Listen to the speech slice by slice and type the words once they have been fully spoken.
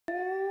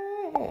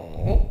So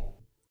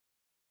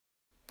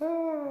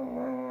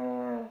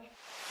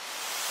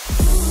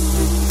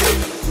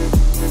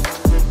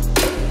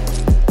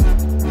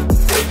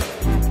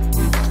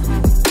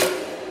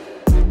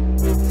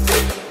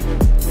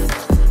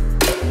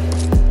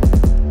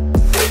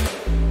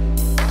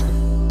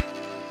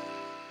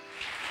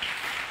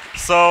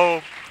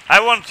I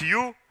want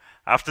you,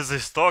 after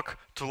this talk,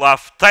 to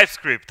love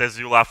TypeScript as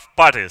you love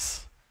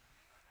parties.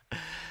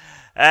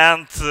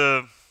 And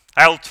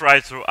I'll try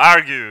to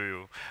argue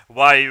you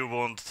why you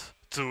want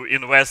to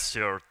invest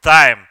your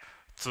time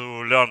to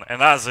learn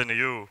another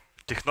new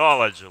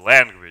technology,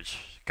 language,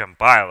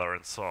 compiler,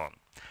 and so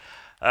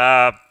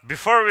on.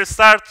 Before we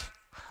start,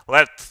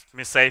 let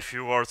me say a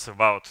few words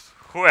about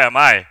who am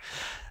I.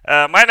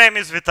 My name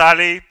is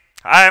Vitalii.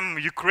 I'm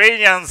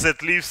Ukrainian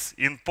that lives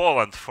in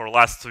Poland for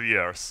last 2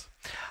 years.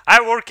 I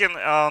work in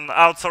an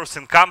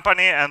outsourcing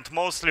company and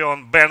mostly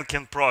on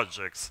banking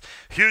projects.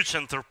 Huge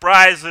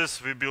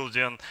enterprises, we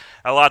building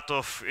a lot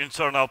of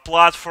internal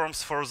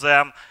platforms for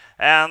them,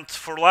 and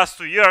for last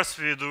 2 years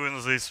we're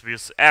doing this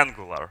with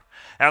Angular,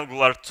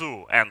 Angular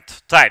 2 and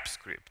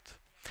TypeScript.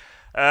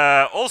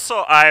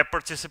 Also, I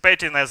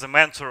participated as a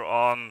mentor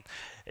on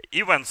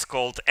events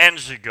called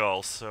NG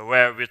Girls,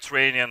 where we're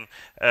training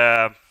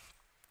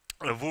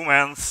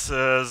women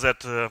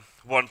that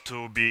want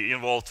to be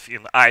involved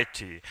in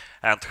IT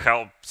and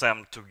help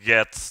them to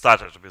get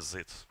started with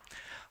it.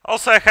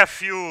 Also, I have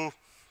few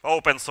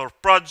open source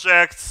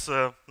projects,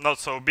 not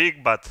so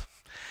big, but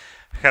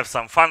have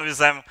some fun with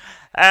them.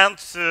 And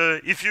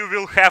if you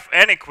will have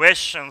any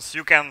questions,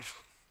 you can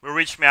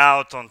reach me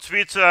out on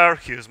Twitter.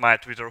 Here's my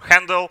Twitter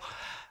handle.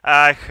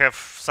 I have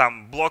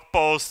some blog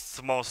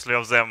posts, mostly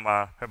of them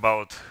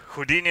about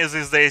Houdini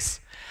these days.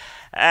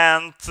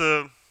 And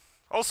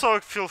also,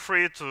 feel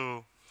free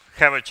to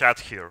have a chat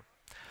here.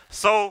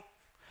 So,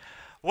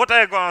 what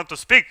are you going to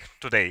speak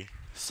today?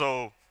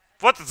 So,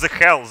 what the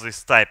hell is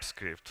this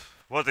TypeScript?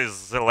 What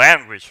is the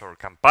language or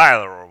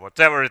compiler or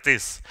whatever it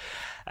is?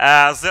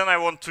 Then I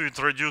want to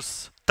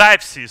introduce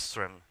type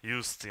system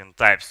used in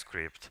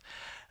TypeScript.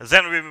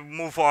 Then we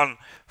move on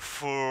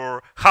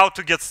for how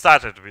to get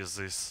started with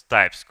this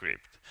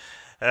TypeScript.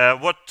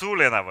 What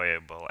tooling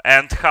available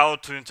and how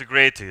to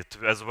integrate it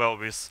as well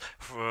with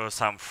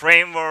some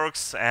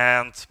frameworks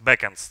and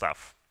backend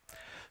stuff.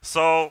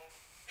 So,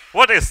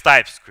 what is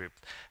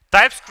TypeScript?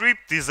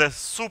 TypeScript is a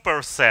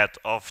superset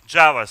of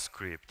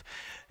JavaScript.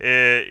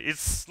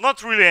 It's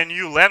not really a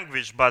new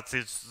language, but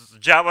it's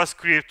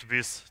JavaScript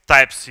with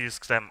type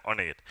system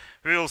on it.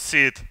 We will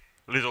see it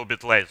a little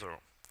bit later.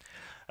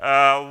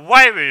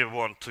 Why we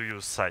want to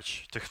use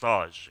such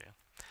technology?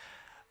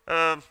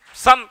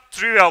 Some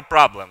trivial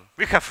problem.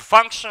 We have a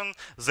function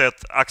that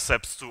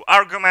accepts 2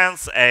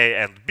 arguments, A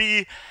and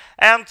B,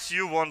 and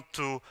you want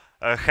to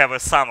have a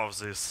sum of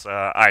these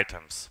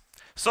items.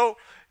 So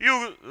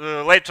you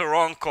later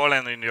on call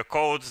in your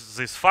code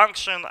this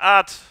function,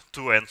 add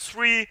 2 and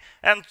 3,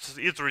 and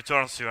it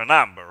returns you a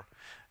number.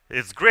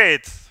 It's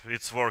great,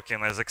 it's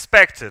working as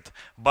expected,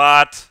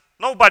 but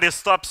nobody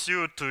stops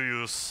you to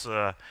use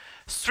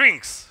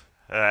strings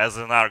as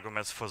an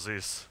argument for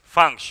this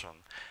function.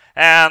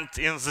 And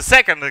in the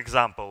second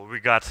example, we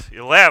got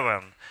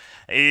 11,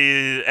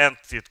 and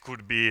it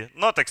could be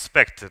not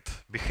expected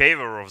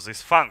behavior of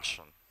this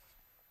function.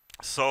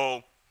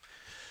 So,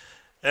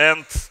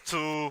 and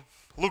to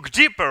look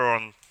deeper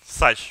on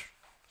such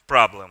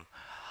problem,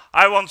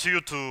 I want you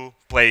to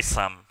play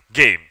some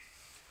game.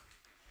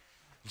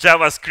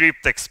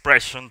 JavaScript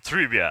expression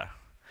trivia.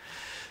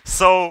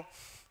 So,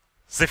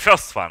 the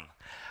first one,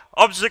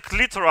 object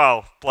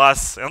literal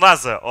plus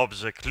another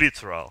object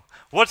literal.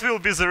 What will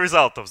be the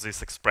result of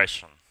this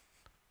expression?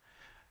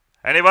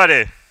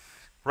 Anybody?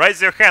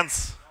 Raise your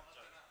hands.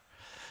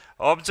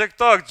 Object,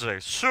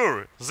 object.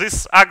 Sure,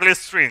 this ugly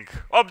string.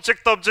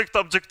 Object, object,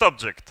 object,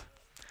 object.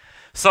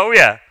 So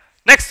yeah,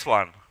 next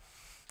one.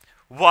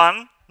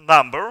 1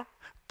 number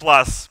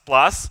plus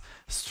plus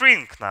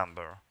string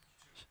number.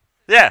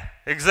 Yeah,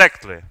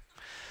 exactly.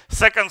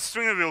 Second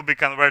string will be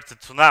converted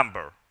to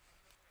number.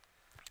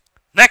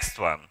 Next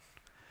one.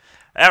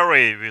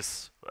 Array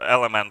with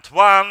element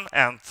 1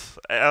 and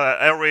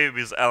array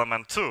with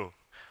element 2.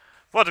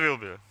 What will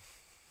be?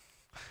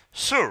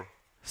 Sure,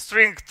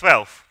 string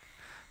 12.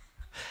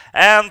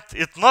 And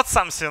it's not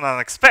something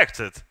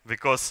unexpected,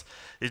 because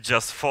it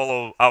just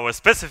follows our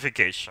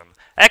specification,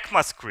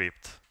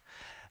 ECMAScript.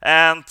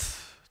 And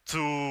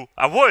to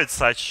avoid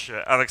such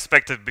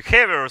unexpected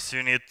behaviors,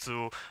 you need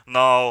to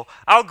know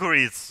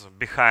algorithms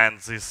behind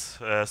this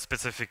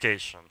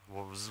specification,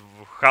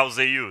 how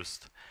they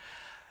used.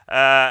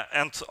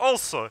 And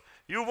also,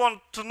 you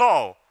want to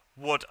know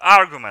what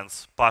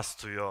arguments pass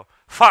to your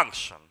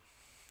function.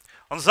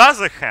 On the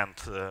other hand,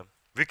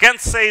 we can't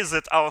say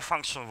that our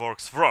function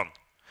works wrong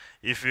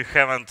if we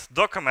haven't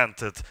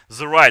documented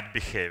the right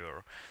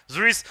behavior.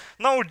 There is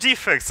no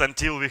defects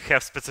until we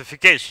have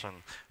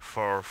specification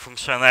for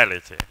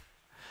functionality.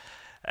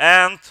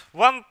 And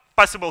one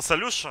possible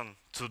solution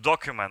to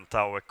document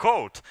our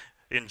code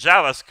in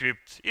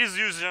JavaScript is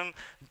using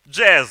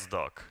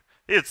jsdoc.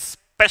 It's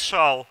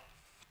special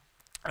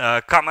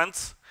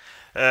comments,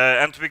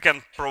 and we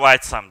can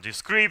provide some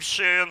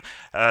description,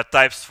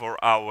 types for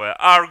our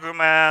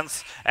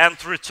arguments,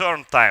 and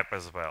return type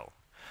as well.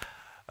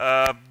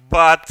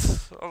 But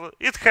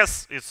it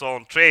has its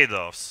own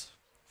trade-offs.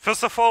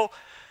 First of all,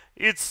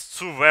 it's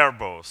too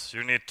verbose.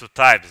 You need to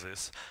type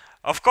this.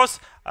 Of course,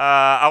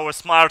 our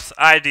smart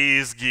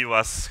IDEs give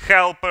us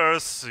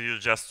helpers. You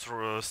just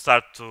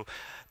start to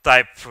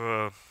type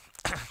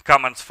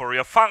comments for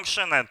your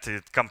function, and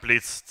it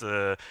completes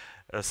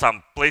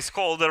some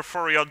placeholder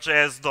for your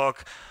JS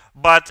doc.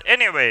 But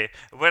anyway,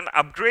 when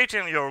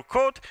upgrading your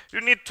code,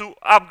 you need to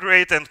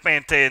upgrade and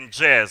maintain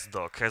JS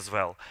doc as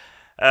well.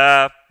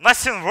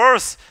 Nothing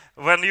worse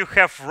when you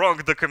have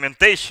wrong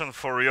documentation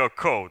for your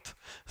code.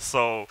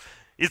 So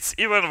it's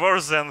even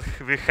worse than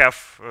we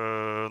have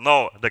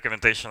no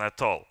documentation at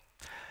all.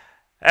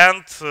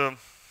 And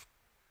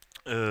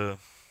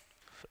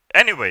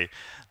anyway,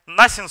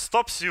 nothing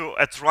stops you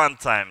at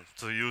runtime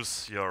to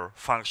use your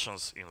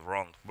functions in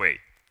wrong way.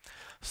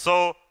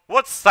 So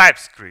what's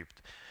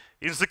TypeScript?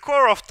 In the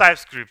core of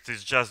TypeScript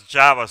is just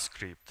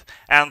JavaScript,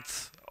 and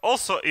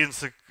also in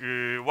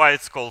the why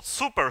it's called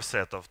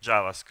superset of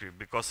JavaScript,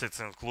 because it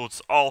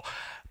includes all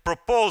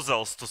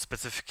proposals to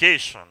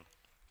specification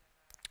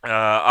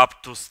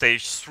up to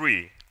stage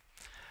 3.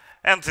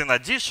 And in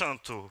addition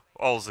to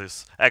all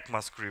these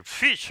ECMAScript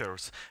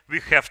features, we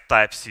have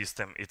type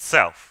system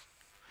itself.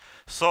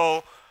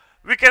 So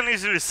we can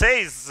easily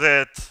say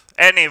that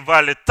any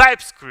valid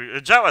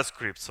TypeScript,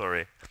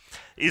 JavaScript,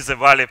 is a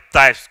valid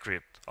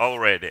TypeScript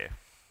already.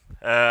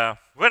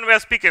 When we are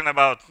speaking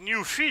about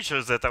new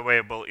features that are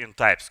available in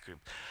TypeScript,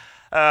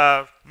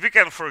 we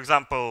can, for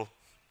example,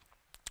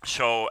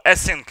 show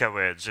async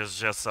await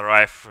just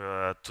arrived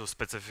to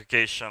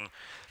specification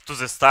to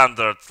the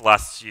standard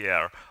last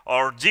year,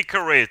 or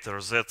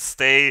decorators that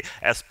stay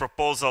as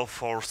proposal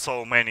for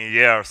so many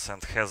years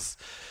and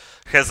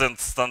hasn't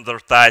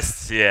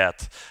standardized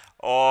yet,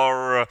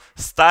 or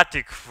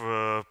static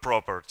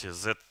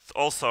properties that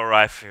also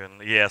arrive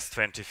in ES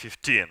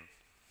 2015.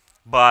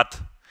 But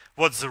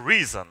what's the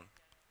reason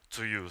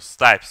to use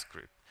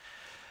TypeScript?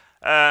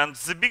 And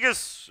the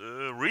biggest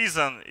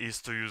reason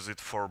is to use it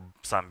for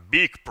some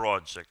big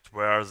project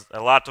where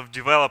a lot of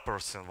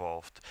developers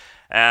involved,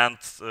 and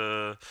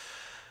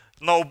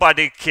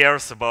nobody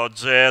cares about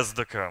JS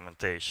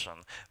documentation,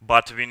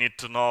 but we need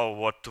to know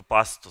what to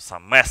pass to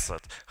some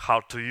method, how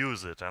to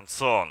use it, and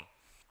so on.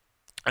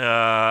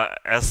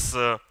 As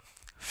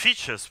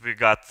features, we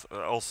got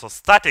also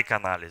static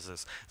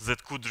analysis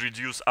that could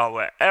reduce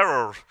our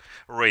error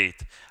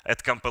rate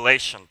at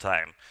compilation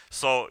time.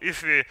 So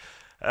if we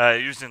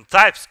using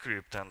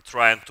TypeScript and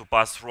trying to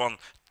pass wrong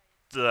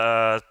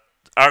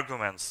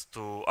arguments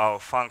to our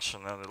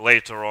function and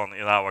later on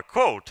in our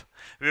code,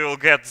 we will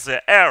get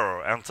the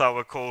error and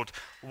our code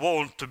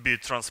won't be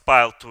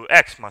transpiled to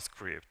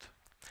ECMAScript.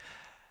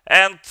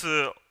 And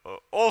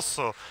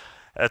also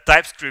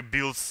TypeScript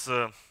builds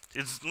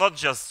it's not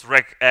just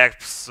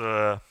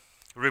regex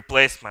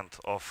replacement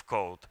of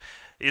code.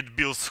 It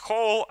builds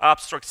whole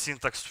abstract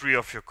syntax tree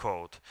of your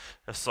code.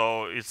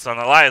 So it's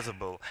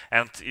analyzable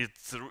and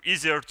it's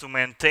easier to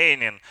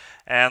maintain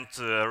and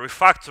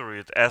refactor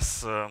it,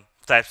 as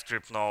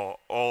TypeScript know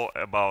all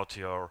about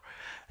your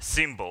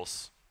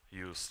symbols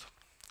used.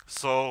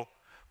 So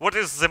what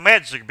is the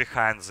magic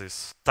behind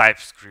this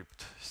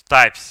TypeScript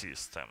type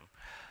system?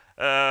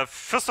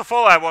 First of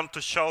all, I want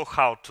to show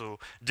how to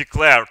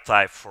declare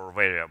type for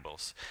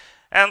variables.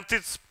 And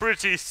it's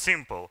pretty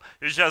simple.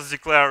 You just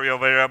declare your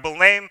variable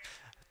name,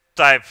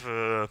 type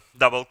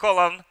double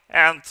colon,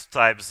 and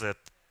type the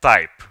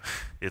type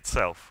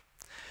itself.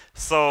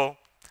 So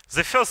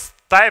the first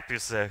type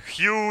is a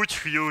huge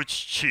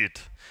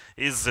cheat,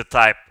 is the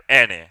type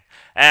any.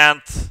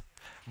 And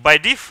by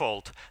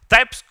default,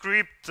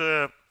 TypeScript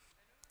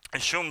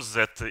assumes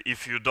that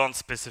if you don't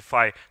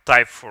specify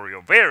type for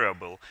your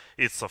variable,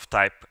 it's of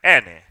type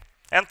any.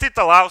 And it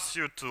allows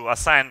you to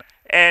assign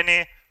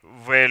any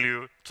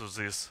value to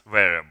this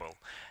variable,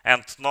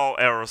 and no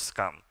errors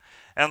come.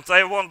 And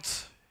I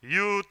want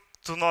you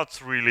to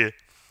not really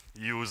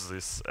use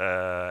this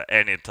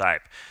any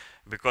type,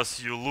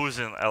 because you're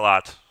losing a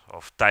lot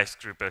of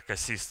TypeScript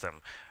ecosystem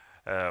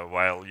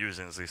while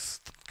using this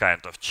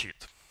kind of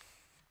cheat.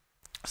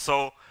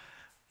 So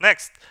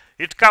next,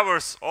 it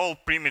covers all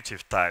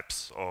primitive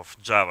types of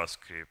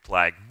JavaScript,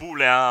 like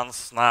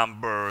booleans,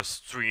 numbers,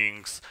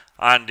 strings,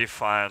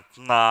 undefined,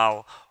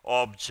 null,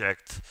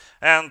 object.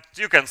 And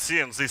you can see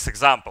in these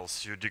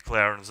examples, you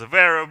declare the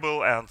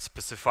variable and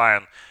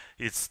specifying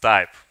its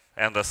type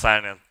and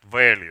assigning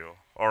value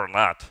or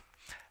not.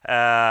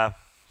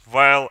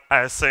 While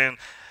I'm saying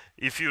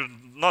if you're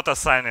not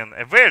assigning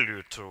a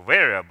value to a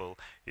variable,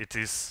 it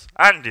is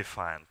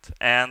undefined,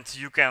 and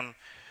you can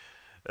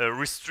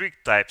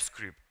restrict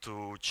TypeScript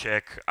to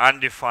check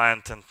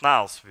undefined and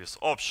nulls with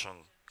option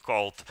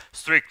called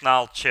strict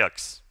null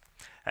checks.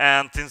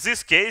 And in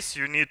this case,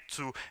 you need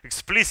to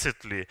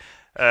explicitly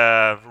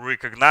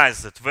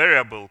recognize that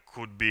variable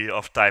could be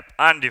of type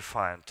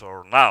undefined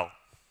or null.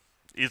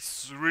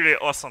 It's really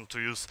awesome to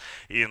use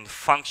in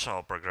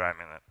functional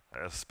programming,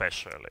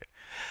 especially.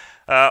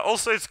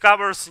 Also, it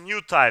covers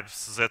new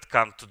types that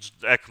come to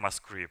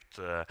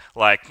ECMAScript,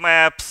 like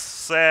maps,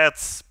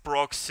 sets,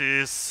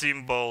 proxies,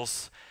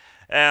 symbols.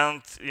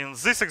 And in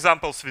these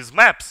examples with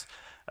maps,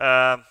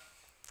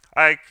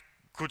 I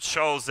could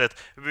show that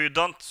we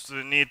don't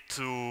need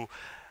to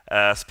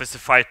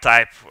specify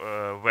type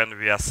when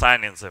we are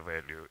assigning the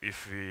value,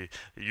 if we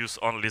use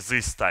only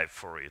this type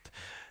for it.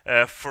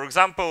 For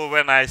example,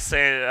 when I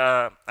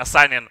say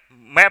assigning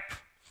map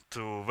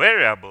to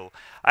variable,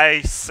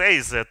 I say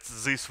that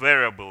this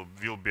variable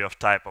will be of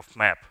type of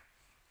map.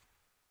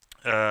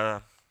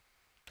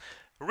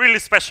 Really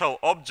special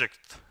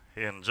object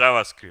in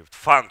JavaScript,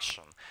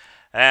 function.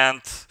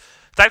 And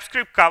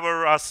TypeScript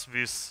covers us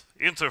with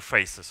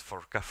interfaces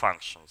for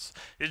functions.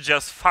 It's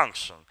just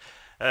function.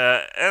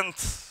 And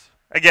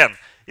again,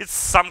 it's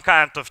some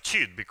kind of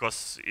cheat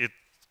because it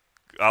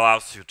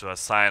allows you to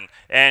assign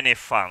any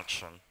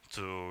function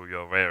to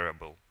your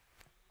variable.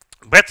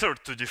 Better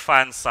to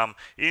define some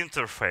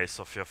interface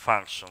of your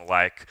function,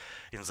 like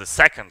in the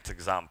second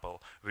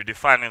example. We're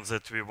defining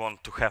that we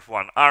want to have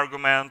one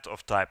argument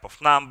of type of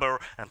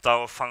number, and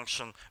our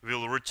function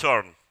will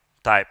return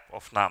type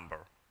of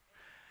number.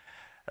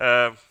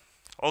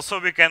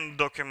 Also, we can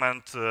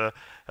document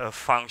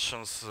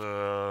functions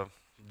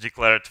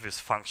declared with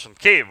function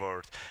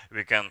keyword.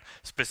 We can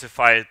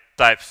specify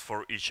types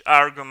for each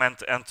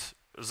argument and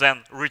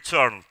then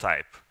return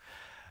type.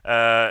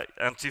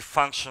 And if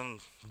function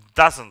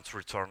doesn't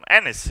return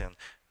anything,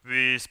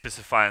 we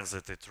specify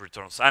that it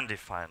returns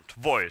undefined,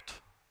 void.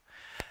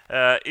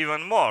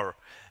 Even more,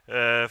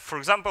 for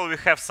example, we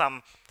have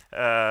some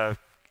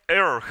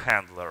error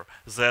handler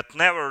that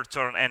never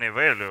return any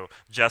value,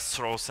 just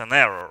throws an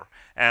error.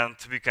 And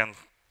we can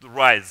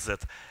write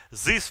that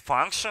this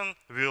function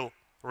will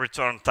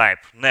return type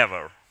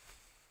never.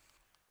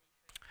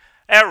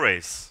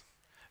 Arrays,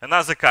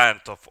 another kind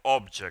of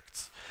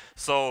objects.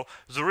 So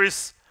there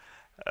is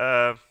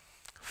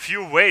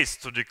few ways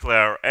to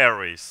declare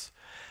arrays.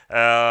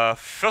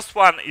 First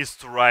one is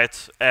to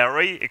write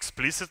array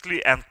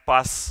explicitly and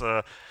pass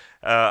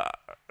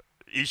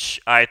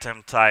each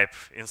item type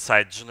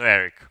inside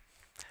generic.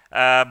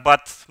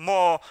 But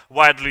more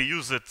widely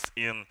used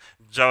in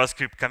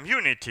JavaScript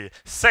community,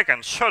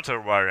 second shorter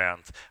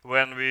variant,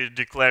 when we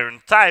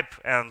declaring type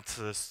and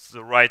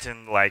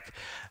writing like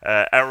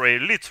array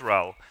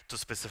literal to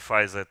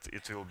specify that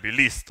it will be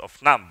list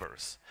of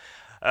numbers.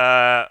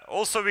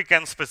 Also, we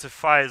can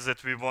specify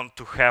that we want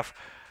to have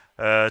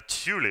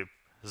tulip,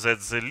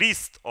 that the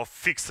list of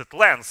fixed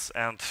lengths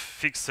and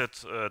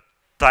fixed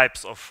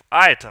types of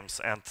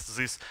items, and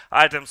these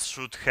items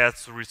should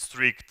have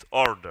restrict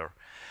order.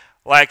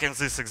 Like in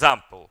this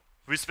example,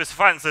 we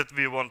specify that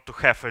we want to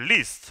have a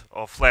list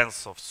of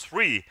lengths of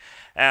 3,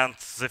 and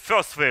the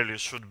first value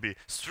should be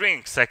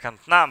string, second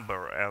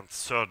number, and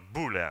third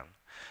boolean.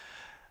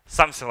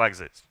 Something like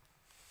this.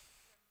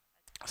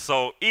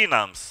 So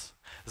enums,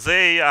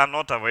 they are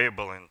not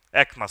available in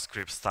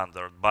ECMAScript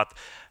standard, but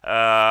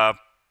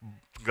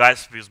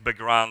guys with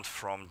background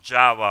from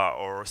Java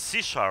or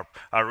C#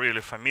 are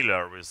really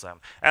familiar with them.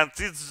 And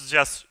it's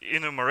just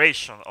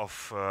enumeration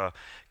of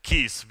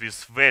keys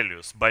with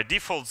values. By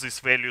default, these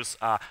values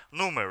are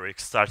numeric,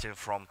 starting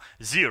from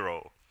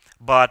 0.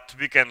 But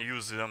we can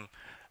use them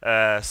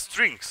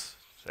strings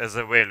as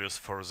the values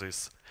for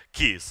these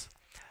keys.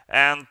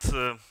 And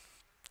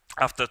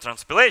after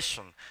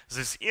transpilation,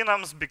 these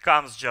enums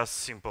becomes just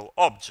simple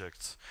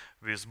objects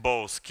with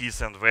both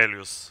keys and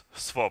values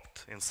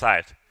swapped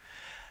inside.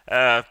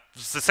 The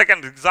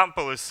second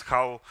example is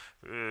how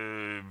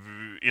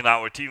in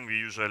our team we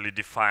usually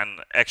define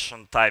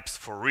action types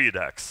for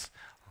Redux,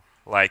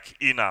 like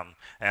enum,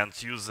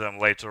 and use them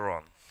later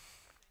on.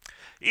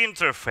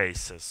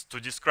 Interfaces, to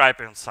describe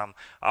in some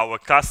our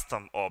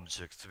custom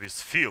objects with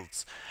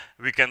fields.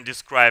 We can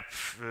describe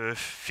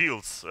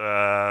fields,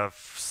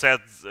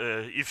 set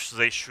if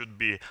they should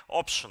be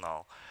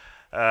optional,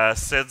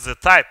 set the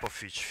type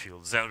of each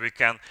field. Then we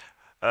can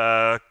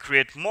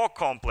create more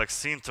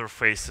complex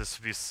interfaces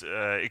with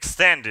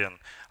extending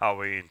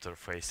our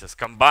interfaces,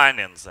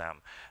 combining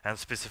them, and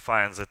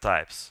specifying the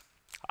types.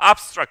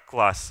 Abstract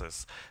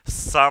classes,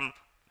 some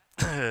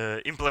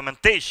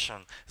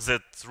implementation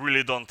that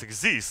really don't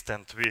exist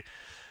and we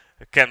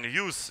can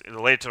use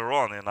later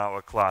on in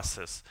our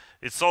classes.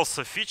 It's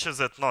also features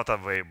that not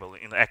available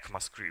in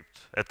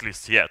ECMAScript, at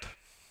least yet.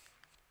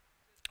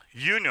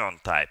 Union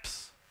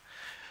types.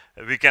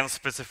 We can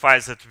specify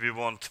that we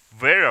want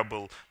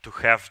variable to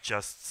have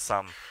just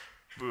some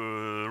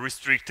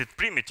restricted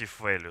primitive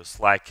values,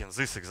 like in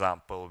this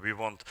example. We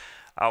want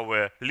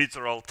our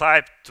literal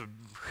type to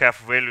have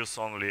values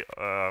only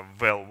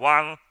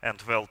val1 and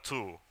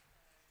val2.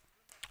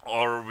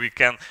 Or we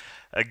can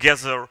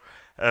gather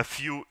a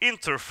few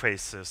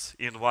interfaces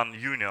in one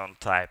union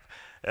type.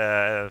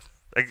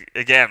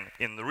 Again,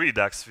 in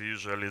Redux, we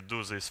usually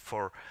do this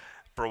for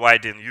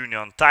providing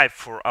union type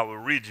for our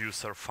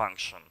reducer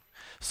function.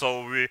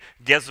 So we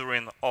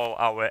gathering all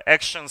our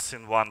actions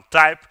in one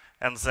type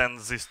and then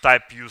this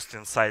type used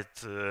inside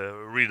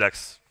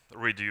Redux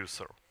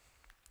reducer.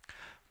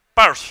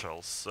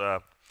 Partials.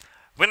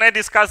 When I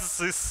discuss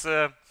this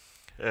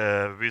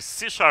with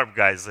C#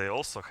 guys, they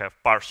also have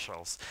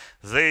partials.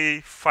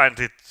 They find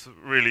it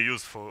really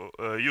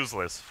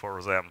useless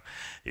for them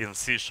in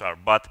C#,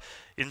 but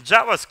in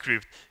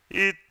JavaScript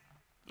it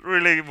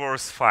really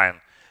works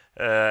fine,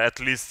 at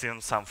least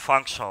in some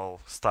functional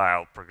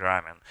style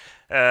programming.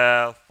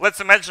 Let's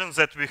imagine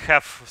that we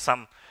have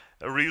some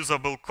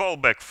reusable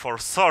callback for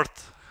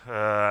sort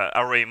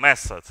array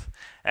method,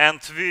 and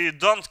we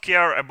don't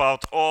care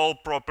about all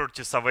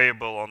properties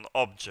available on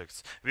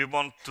objects. We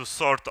want to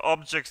sort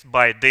objects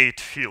by date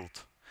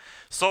field.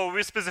 So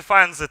we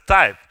specify the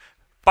type,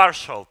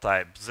 partial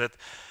type, that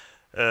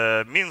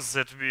means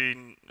that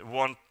we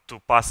want to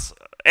pass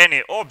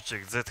any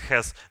object that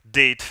has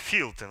date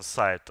field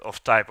inside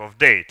of type of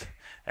date,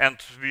 and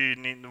we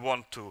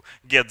want to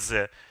get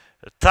the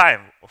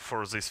time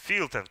for this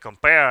field and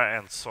compare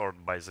and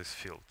sort by this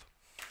field.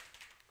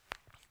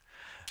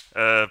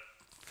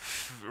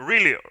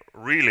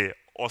 Really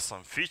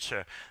awesome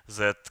feature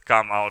that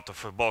come out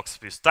of a box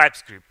with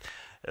TypeScript.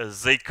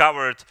 They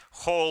covered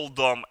whole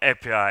DOM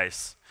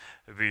APIs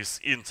with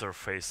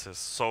interfaces.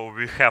 So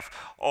we have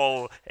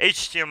all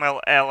HTML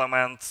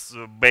elements,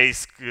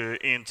 basic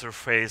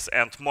interface,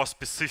 and more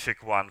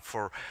specific one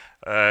for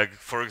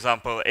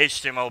example,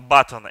 HTML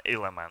button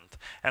element.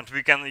 And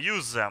we can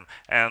use them,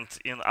 and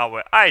in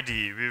our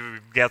IDE we will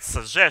get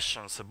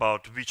suggestions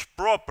about which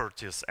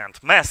properties and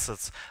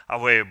methods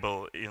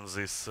available in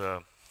this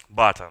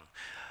button.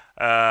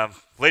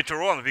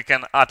 Later on we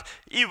can add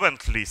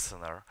event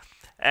listener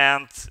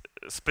and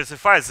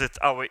specify that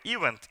our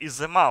event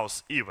is a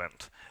mouse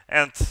event.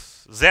 And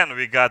then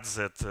we got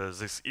that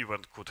this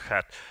event could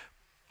have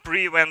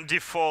prevent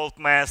default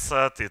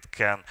method, it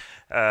can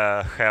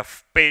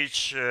have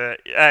page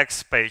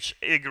X, page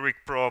Y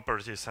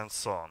properties, and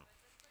so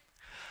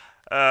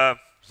on.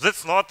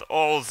 That's not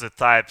all the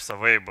types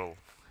available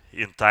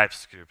in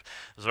TypeScript.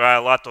 There are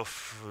a lot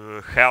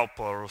of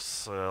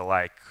helpers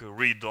like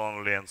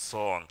read-only and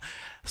so on.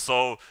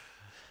 So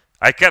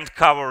I can't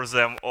cover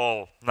them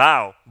all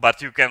now,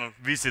 but you can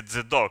visit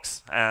the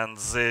docs, and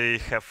they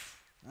have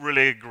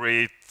really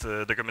great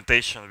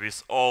documentation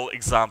with all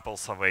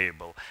examples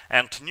available.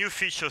 And new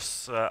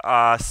features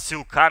are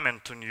still coming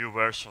to new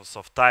versions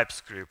of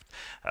TypeScript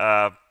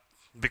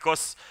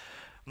because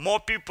more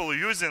people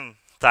using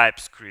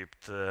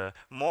TypeScript,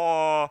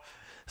 more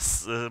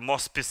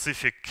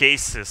specific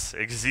cases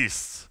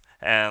exist,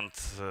 and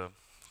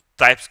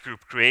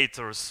TypeScript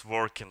creators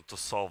working to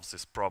solve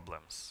these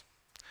problems.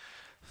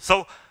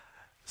 So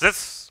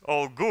that's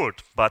all good,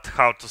 but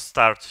how to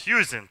start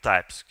using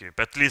TypeScript,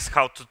 at least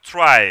how to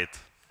try it.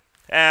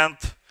 And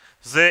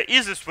the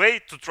easiest way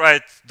to try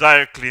it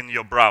directly in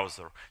your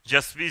browser.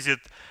 Just visit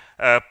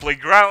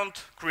Playground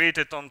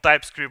created on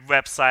TypeScript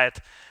website,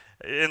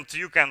 and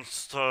you can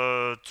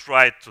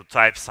try to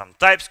type some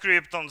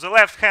TypeScript on the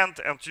left hand,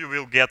 and you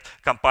will get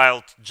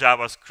compiled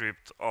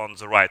JavaScript on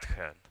the right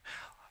hand.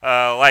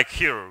 Like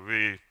here,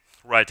 we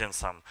write in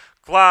some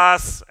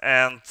class,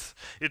 and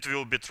it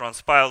will be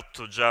transpiled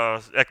to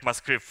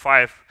ECMAScript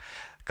 5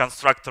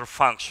 constructor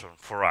function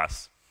for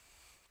us.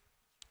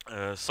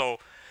 So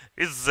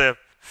it's the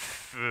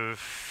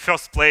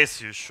first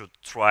place you should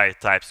try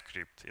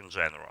TypeScript in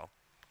general.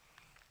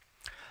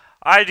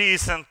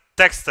 IDEs and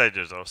text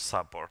editors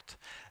support,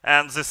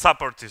 and the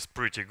support is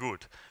pretty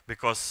good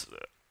because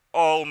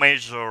all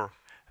major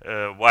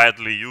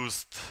widely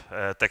used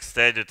text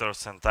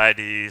editors and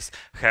IDEs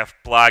have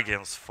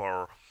plugins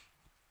for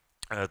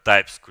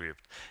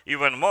TypeScript.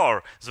 Even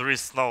more, there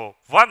is no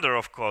wonder,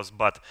 of course,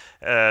 but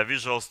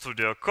Visual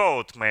Studio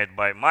Code made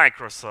by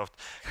Microsoft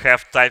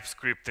have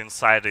TypeScript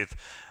inside it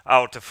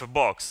out of a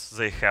box.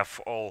 They have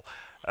all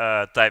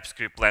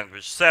TypeScript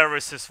language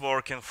services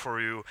working for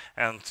you,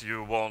 and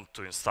you want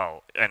to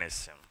install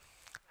anything.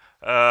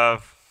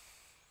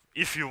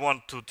 If you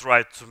want to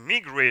try to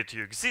migrate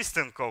your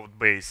existing code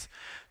base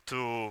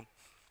to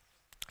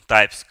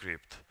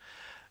TypeScript,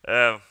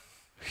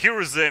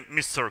 here is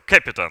Mr.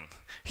 Capitan.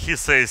 He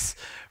says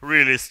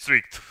really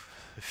strict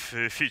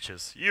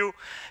features. You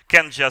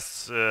can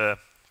just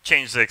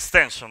change the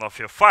extension of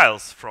your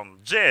files from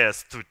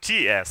JS to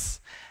TS,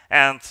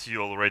 and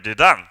you're already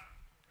done.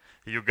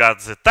 You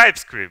got the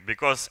TypeScript,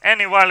 because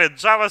any valid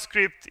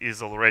JavaScript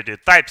is already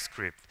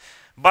TypeScript,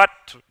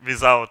 but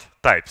without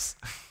types.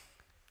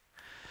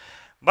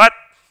 But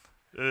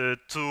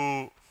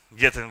to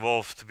get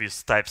involved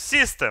with type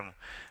system,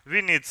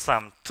 we need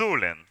some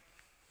tooling.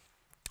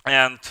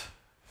 And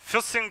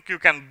first thing you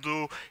can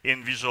do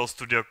in Visual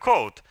Studio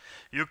Code,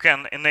 you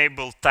can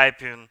enable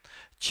typing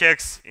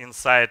checks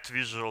inside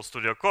Visual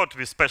Studio Code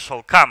with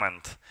special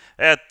command,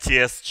 add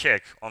TS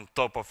check on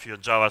top of your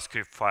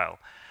JavaScript file.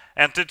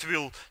 And it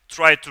will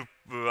try to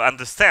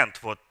understand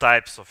what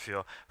types of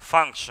your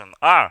function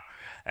are,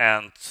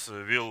 and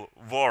will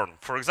warn.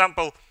 For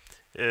example,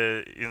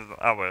 in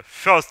our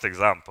first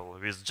example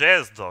with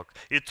JSDoc,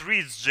 it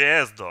reads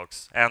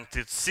JSDocs, and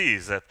it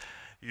sees that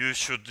you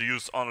should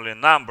use only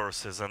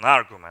numbers as an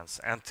arguments,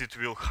 and it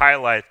will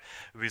highlight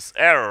with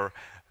error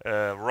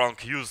wrong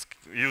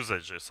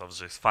usages of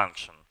this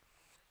function.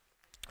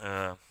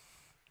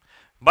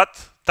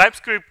 But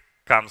TypeScript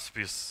comes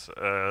with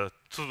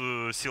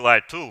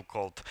CLI tool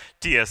called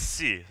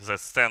TSC, that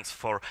stands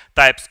for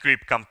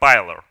TypeScript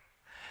Compiler.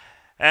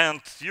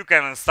 And you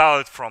can install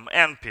it from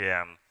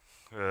npm,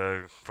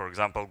 for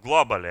example,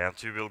 globally,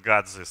 and you will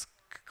get this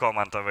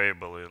command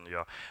available in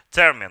your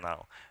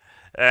terminal.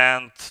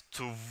 And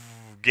to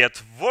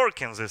get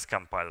working this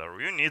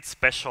compiler, you need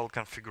special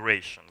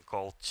configuration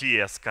called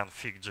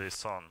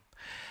tsconfig.json.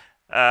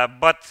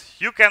 But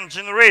you can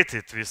generate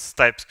it with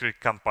TypeScript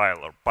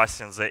compiler,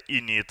 passing the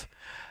init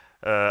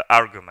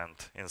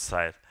argument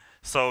inside.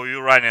 So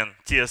you run in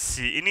tsc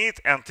init,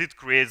 and it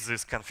creates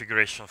this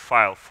configuration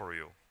file for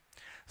you.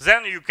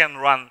 Then you can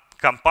run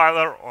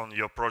compiler on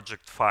your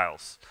project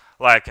files.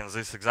 Like in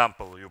this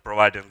example, you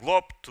provide in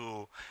glob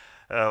to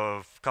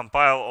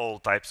compile all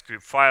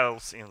TypeScript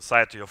files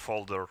inside your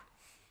folder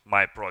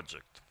My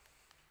Project.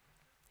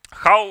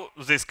 How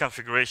this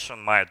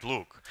configuration might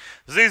look?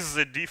 This is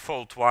the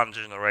default one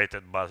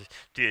generated by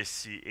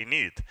tsc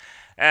init.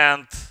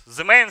 And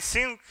the main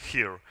thing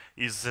here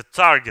is the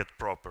target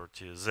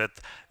property. That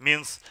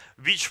means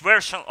which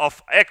version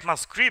of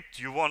ECMAScript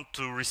you want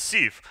to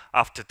receive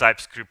after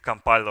TypeScript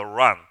compiler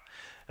run.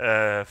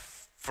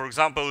 For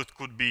example, it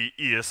could be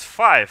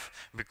ES5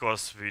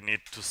 because we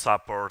need to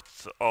support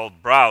all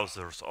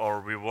browsers, or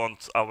we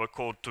want our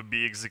code to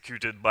be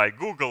executed by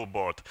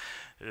Googlebot,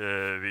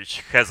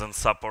 which hasn't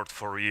support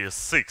for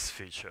ES6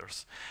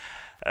 features.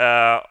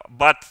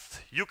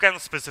 But you can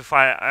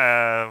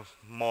specify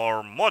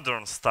more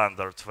modern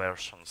standard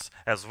versions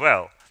as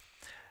well.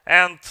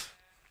 And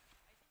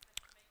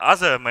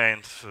other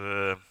main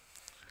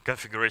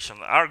configuration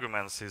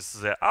arguments is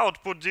the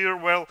output dir.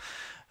 Well,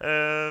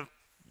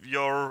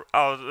 your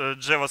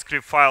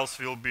JavaScript files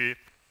will be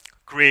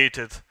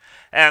created,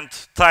 and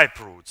type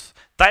roots.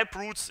 Type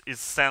roots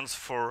stands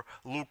for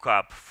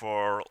lookup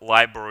for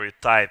library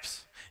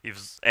types,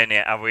 if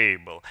any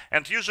available.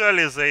 And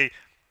usually they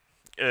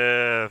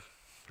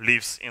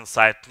lives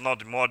inside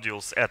node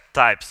modules at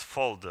types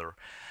folder.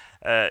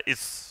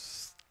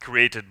 It's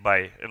created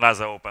by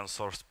another open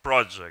source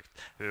project.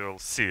 We will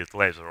see it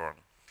later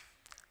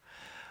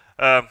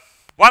on.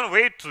 One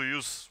way to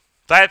use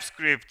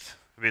TypeScript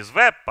with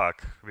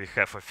Webpack, we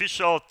have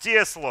official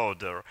TS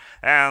loader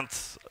and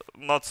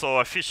not so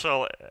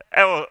official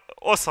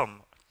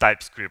awesome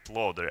TypeScript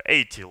loader,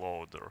 AT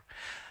loader.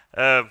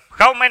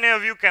 How many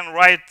of you can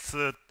write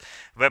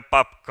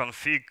Webpack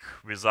config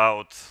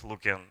without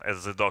looking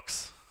at the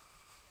docs?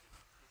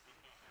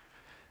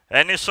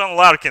 Any Sean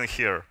Larkin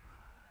here?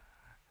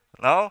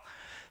 No?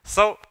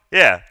 So,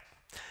 yeah.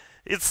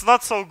 It's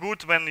not so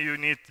good when you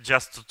need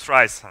just to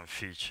try some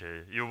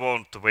feature. You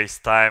won't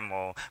waste time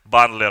on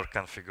bundler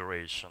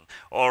configuration.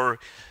 Or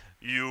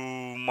you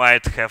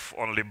might have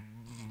only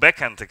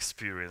backend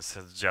experience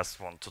and just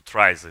want to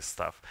try this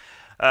stuff.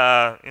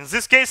 In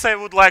this case, I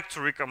would like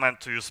to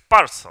recommend to use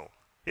Parcel.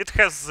 It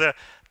has the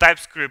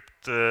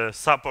TypeScript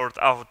support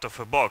out of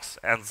a box,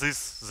 and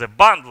this is the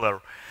bundler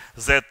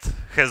that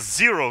has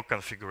 0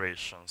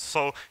 configuration.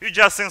 So you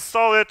just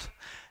install it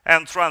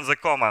and run the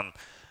command.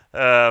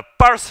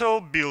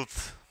 Parcel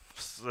builds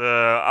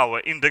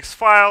our index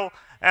file,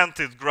 and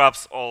it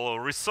grabs all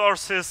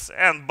resources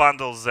and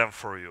bundles them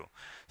for you.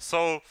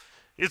 So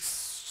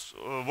it's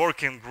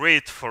working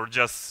great for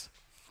just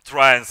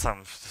trying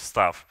some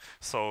stuff.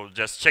 So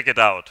just check it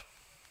out.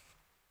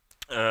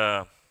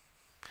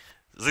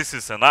 This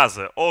is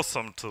another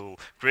awesome tool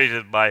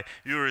created by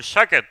Yuri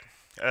Shaket.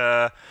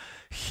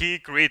 He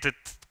created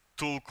a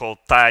tool called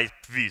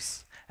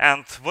TypeVis.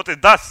 And what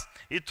it does,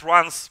 it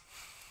runs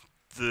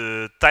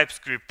the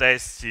TypeScript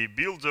AST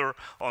builder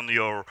on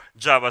your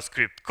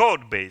JavaScript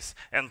code base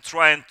and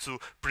trying to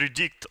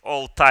predict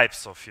all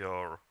types of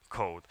your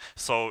code.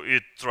 So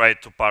it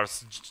tried to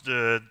parse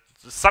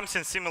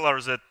something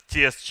similar that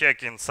TS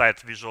check inside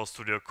Visual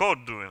Studio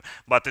Code doing,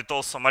 but it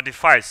also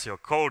modifies your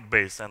code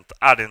base and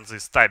adding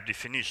these type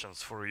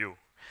definitions for you.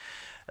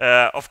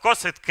 Of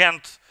course, it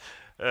can't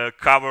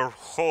cover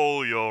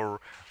whole your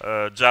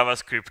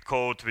JavaScript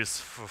code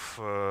with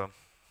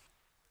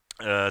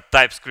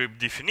TypeScript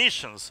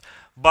definitions,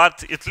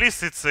 but at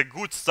least it's a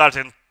good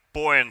starting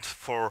point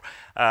for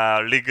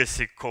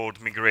legacy code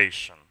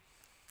migration.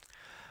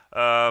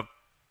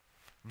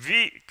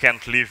 We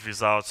can't live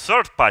without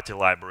third-party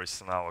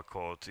libraries in our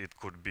code. It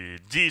could be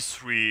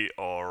D3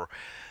 or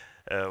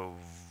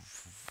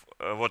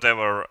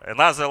whatever,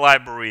 another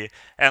library.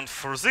 And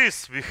for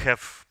this, we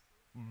have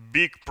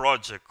big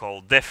project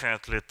called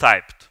Definitely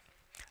Typed.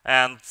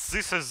 And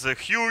this is a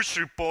huge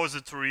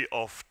repository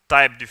of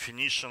type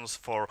definitions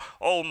for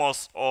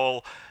almost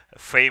all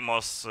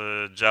famous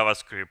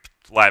JavaScript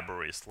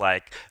libraries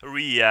like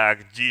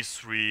React,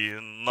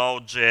 D3,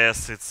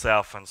 Node.js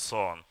itself, and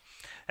so on.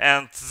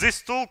 And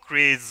this tool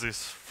creates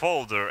this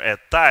folder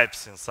at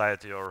types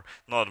inside your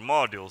node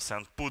modules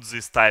and puts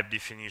these type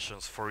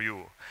definitions for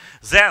you.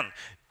 Then,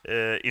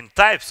 in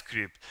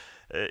TypeScript,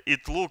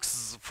 it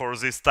looks for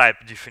these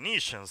type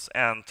definitions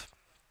and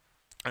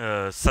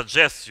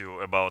suggests you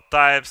about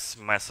types,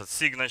 method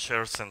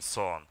signatures, and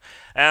so on.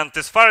 And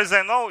as far as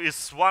I know,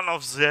 it's one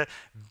of the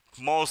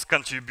most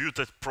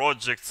contributed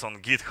projects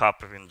on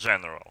GitHub in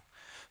general.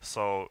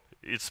 So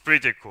it's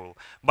pretty cool.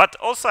 But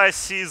also I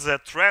see the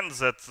trend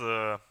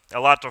that a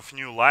lot of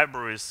new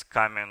libraries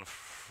coming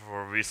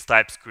for this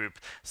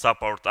TypeScript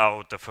support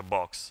out of a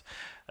box.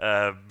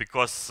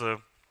 Because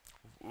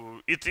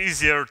it's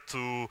easier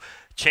to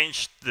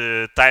change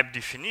the type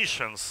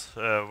definitions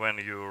when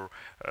you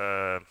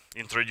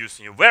introduce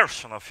new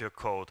version of your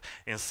code.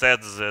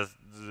 Instead,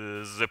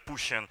 the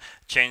pushing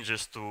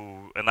changes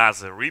to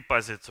another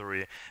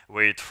repository,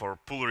 wait for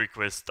pull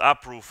request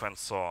approve, and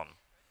so on.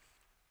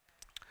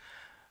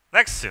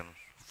 Next thing,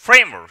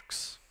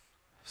 frameworks.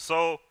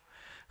 So,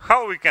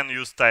 how we can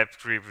use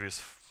TypeScript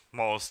with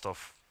most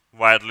of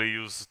widely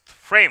used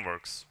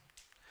frameworks?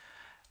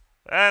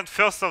 And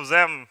first of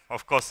them,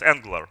 of course,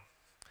 Angular.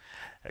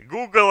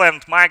 Google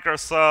and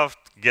Microsoft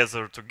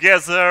gathered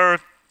together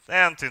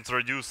and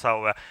introduced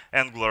our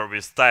Angular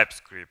with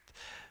TypeScript.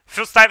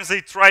 First time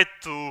they tried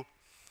to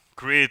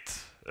create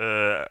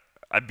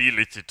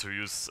ability to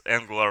use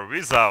Angular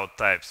without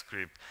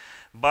TypeScript.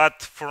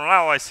 But for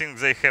now, I think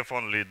they have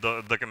only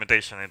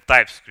documentation in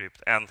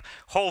TypeScript and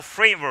whole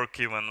framework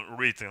even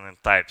written in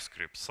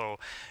TypeScript. So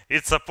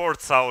it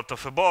supports out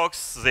of a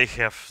box. They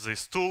have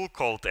this tool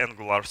called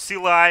Angular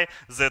CLI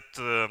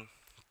that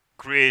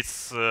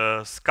creates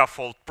a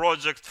scaffold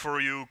project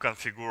for you,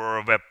 configure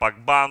a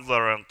Webpack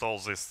bundler, and all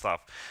this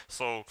stuff.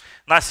 So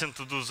nothing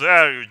to do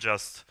there. You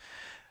just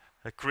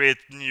create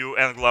new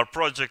Angular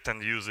project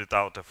and use it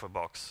out of a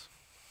box.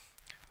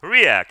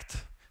 React.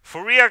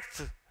 For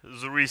React,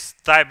 there is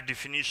type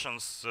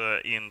definitions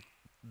in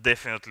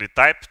definitely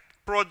typed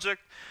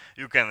project.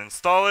 You can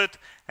install it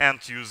and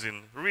use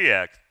in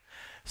React.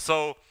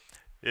 So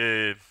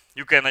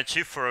you can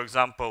achieve, for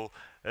example,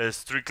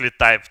 strictly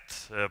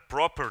typed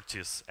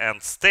properties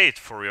and state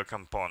for your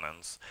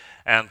components.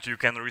 And you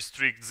can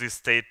restrict this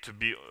state to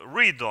be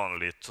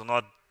read-only, to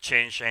not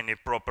change any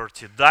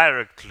property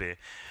directly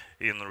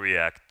in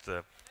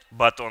React,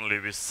 but only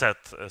with set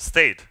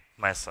state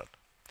method.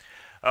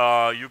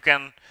 You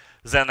can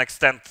then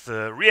extend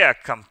the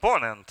React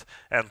component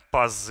and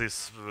pass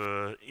these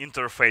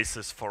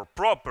interfaces for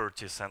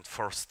properties and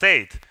for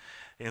state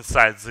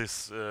inside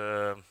this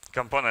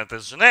component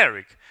as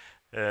generic.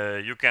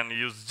 You can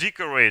use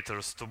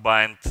decorators to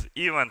bind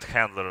event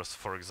handlers,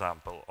 for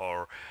example,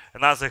 or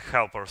another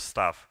helper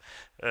stuff.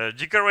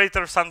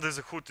 Decorators under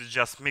the hood is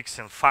just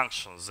mixing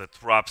functions that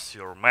wraps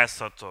your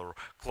method or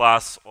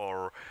class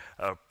or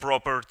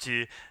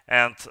property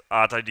and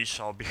add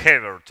additional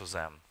behavior to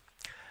them.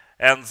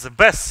 And the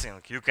best thing,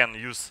 you can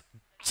use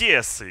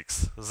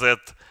JSX,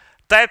 that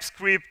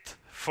TypeScript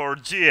for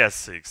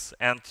JSX,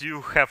 and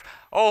you have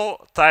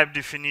all type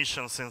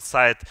definitions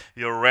inside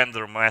your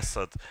render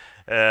method,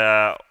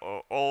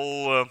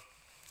 all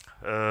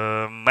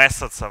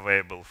methods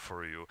available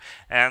for you.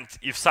 And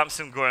if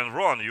something going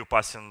wrong, you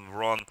passing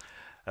wrong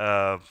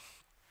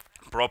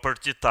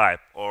property type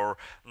or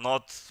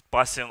not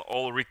passing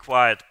all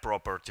required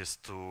properties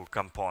to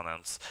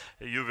components,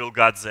 you will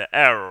get the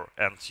error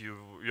and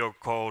your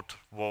code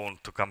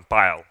won't to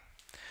compile.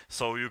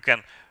 So you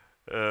can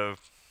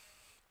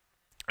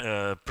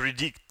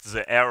predict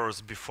the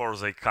errors before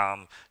they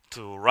come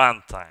to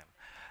runtime.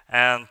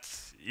 And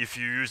if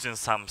you're using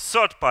some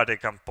third-party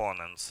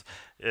components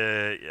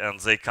and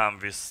they come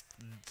with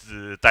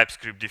the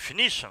TypeScript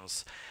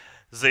definitions,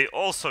 they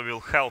also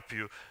will help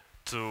you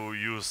to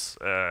use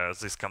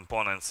these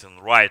components in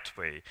the right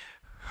way,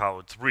 how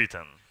it's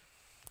written.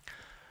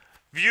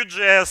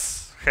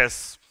 Vue.js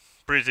has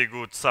pretty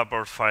good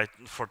support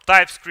for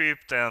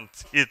TypeScript, and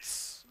it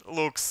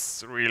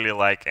looks really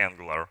like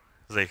Angular.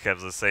 They have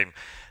the same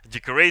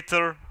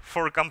decorator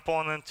for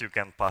component. You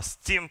can pass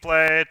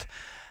template,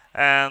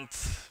 and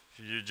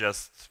you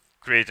just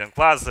create a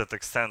class that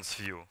extends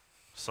Vue.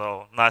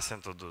 So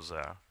nothing to do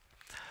there.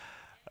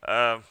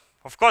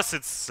 Of course,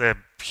 it's a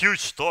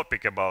huge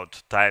topic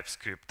about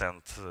TypeScript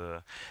and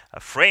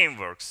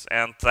frameworks,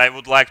 and I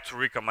would like to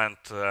recommend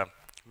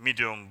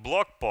Medium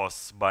blog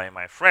posts by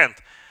my friend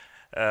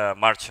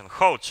Marcin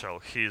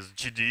Hochel. He's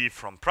GDE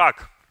from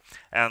Prague,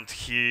 and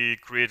he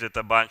created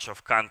a bunch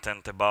of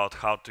content about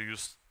how to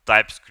use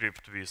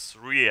TypeScript with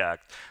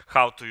React,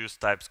 how to use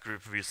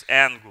TypeScript with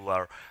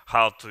Angular,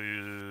 how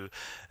to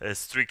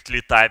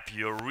strictly type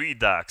your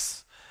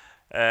Redux,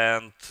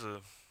 and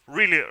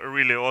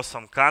really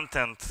awesome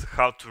content,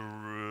 how to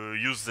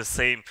use the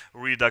same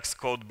Redux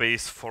code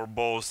base for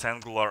both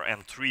Angular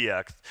and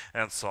React,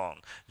 and so on.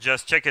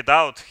 Just check it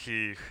out,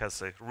 he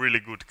has a really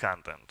good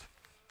content.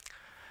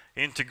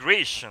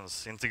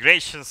 Integrations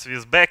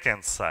with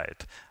backend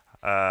side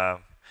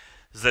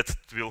that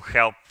will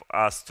help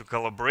us to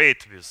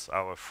collaborate with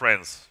our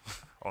friends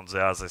on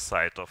the other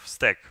side of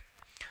stack.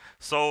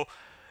 So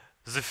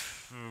the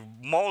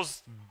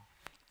most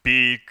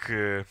big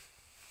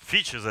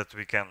feature that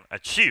we can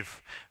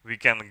achieve, we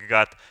can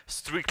get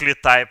strictly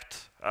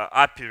typed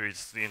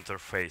API-rich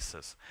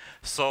interfaces.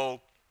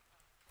 So,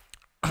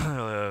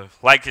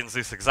 like in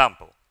this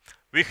example,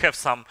 we have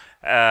some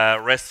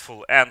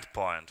RESTful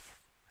endpoint,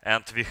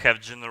 and we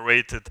have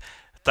generated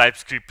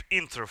TypeScript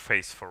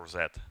interface for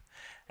that.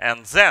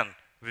 And then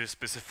we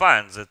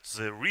specify that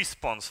the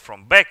response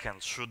from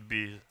backend should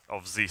be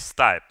of this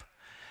type.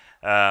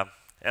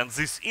 And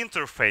this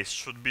interface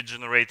should be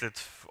generated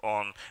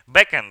on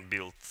backend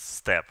build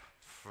step.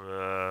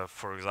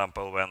 For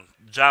example, when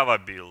Java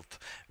build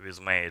was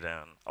made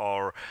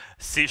or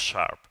C#,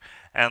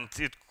 and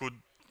it could,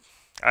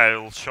 I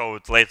will show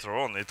it later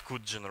on, it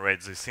could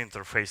generate these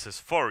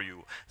interfaces for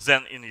you.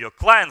 Then in your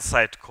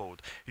client-side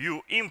code,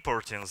 you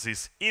importing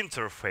these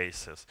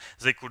interfaces.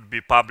 They could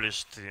be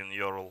published in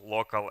your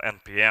local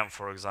NPM,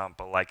 for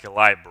example, like a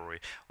library,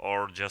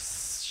 or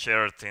just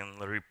shared in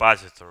the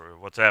repository,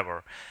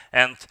 whatever.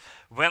 And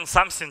when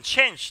something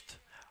changed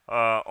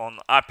on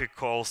API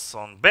calls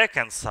on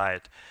backend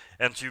side,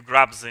 and you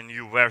grab the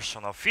new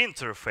version of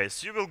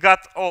interface, you will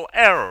get all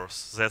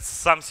errors that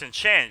something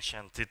changed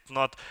and it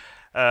not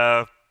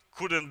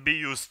couldn't be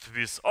used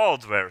with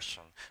old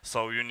version.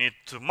 So you need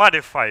to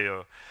modify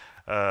your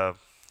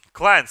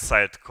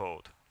client-side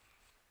code.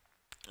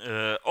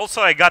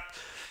 Also, I got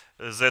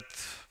that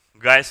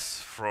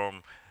guys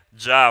from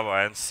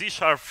Java and C#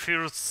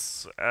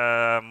 feels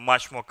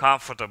much more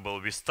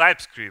comfortable with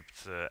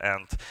TypeScript,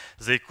 and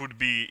they could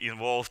be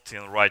involved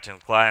in writing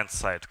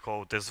client-side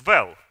code as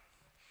well.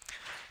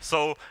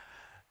 So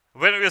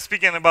when we're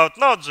speaking about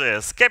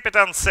Node.js,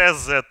 Capitan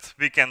says that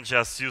we can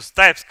just use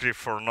TypeScript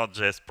for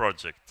Node.js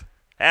project.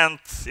 And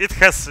it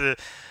has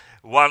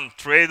one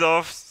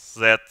trade-off,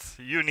 that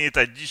you need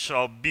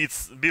additional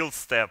build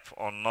step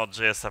on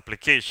Node.js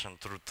application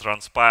to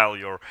transpile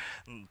your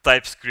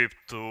TypeScript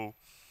to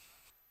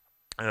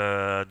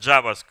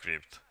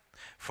JavaScript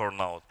for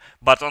Node.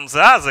 But on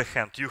the other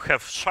hand, you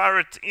have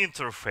shared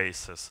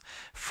interfaces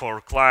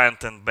for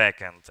client and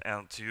backend,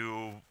 and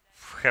you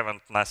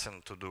haven't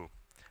nothing to do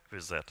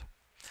with that.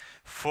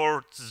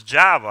 For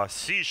Java,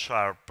 C#,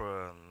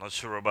 not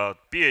sure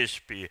about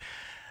PHP,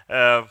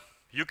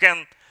 you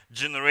can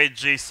generate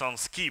JSON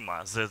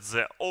schema. That's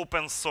the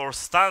open source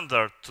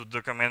standard to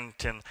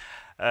documenting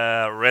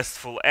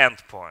RESTful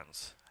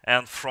endpoints.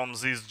 And from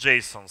this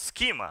JSON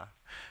schema,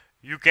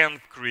 you can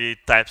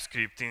create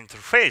TypeScript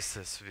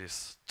interfaces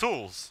with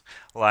tools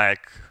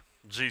like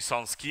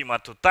JSON schema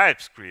to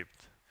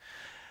TypeScript.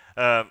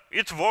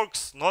 It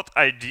works not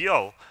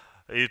ideal.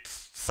 It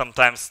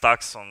sometimes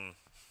stacks on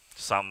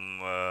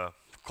some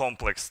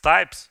complex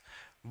types,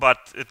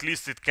 but at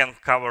least it can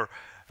cover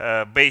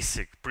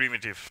basic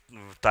primitive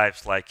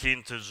types like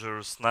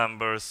integers,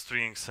 numbers,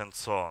 strings, and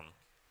so on.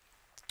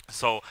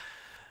 So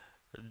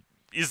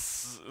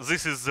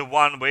this is the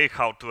one way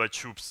how to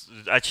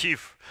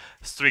achieve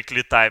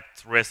strictly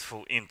typed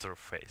RESTful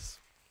interface.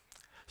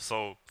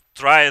 So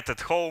try it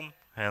at home,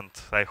 and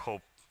I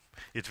hope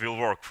it will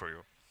work for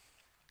you.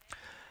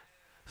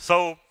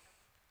 So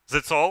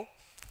that's all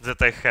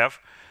that I have.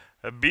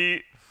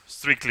 Be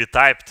strictly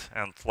typed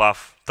and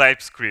love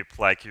TypeScript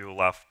like you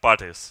love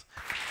putties.